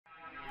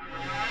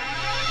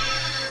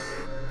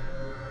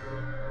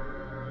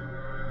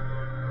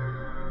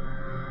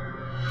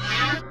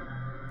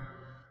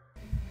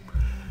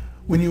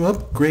When you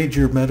upgrade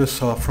your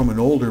Medisoft from an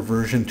older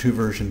version to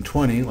version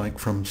 20, like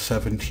from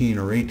 17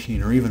 or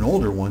 18 or even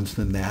older ones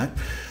than that,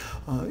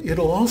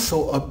 it'll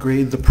also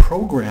upgrade the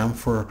program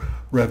for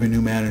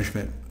revenue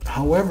management.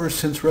 However,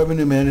 since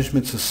revenue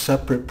management's a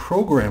separate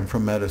program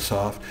from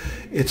Medisoft,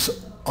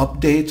 its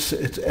updates,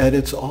 its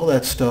edits, all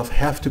that stuff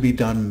have to be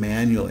done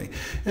manually.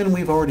 And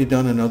we've already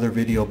done another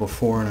video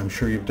before, and I'm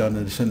sure you've done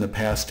this in the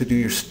past. To do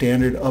your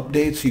standard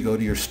updates, you go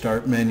to your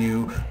Start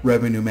menu,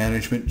 Revenue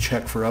Management,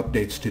 check for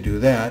updates to do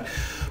that.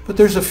 But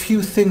there's a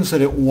few things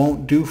that it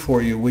won't do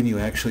for you when you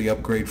actually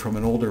upgrade from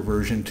an older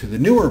version to the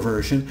newer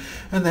version,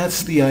 and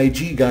that's the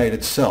IG guide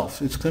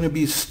itself. It's going to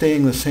be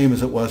staying the same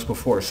as it was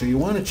before. So you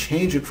want to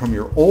change it from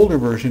your older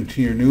version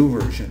to your new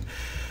version.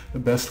 The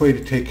best way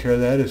to take care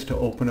of that is to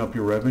open up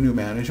your revenue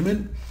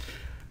management.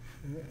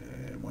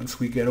 And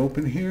once we get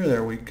open here,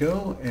 there we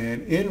go.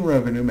 And in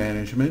revenue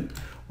management,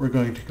 we're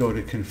going to go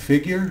to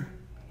configure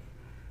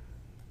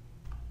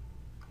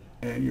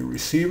and your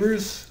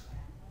receivers.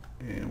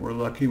 And we're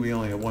lucky we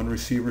only have one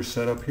receiver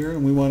set up here.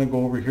 And we want to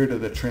go over here to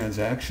the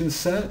transaction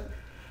set.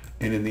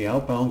 And in the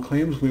outbound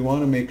claims, we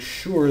want to make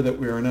sure that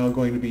we are now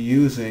going to be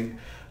using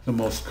the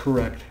most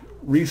correct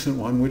recent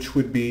one, which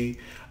would be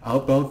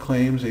outbound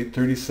claims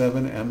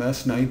 837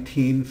 MS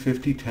 19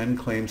 5010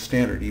 claim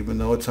standard. Even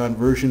though it's on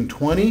version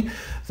 20,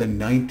 the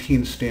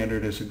 19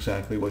 standard is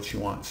exactly what you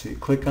want. So you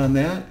click on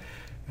that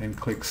and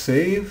click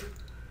save,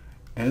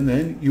 and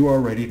then you are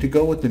ready to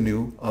go with the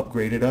new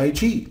upgraded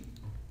IG.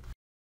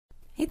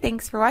 Hey,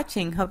 thanks for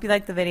watching. Hope you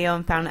liked the video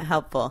and found it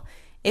helpful.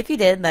 If you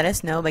did, let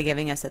us know by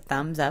giving us a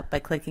thumbs up by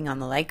clicking on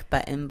the like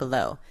button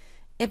below.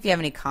 If you have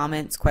any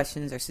comments,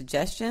 questions, or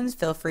suggestions,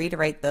 feel free to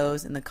write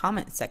those in the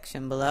comment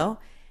section below.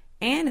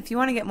 And if you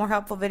want to get more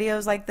helpful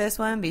videos like this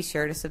one, be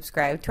sure to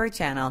subscribe to our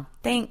channel.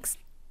 Thanks!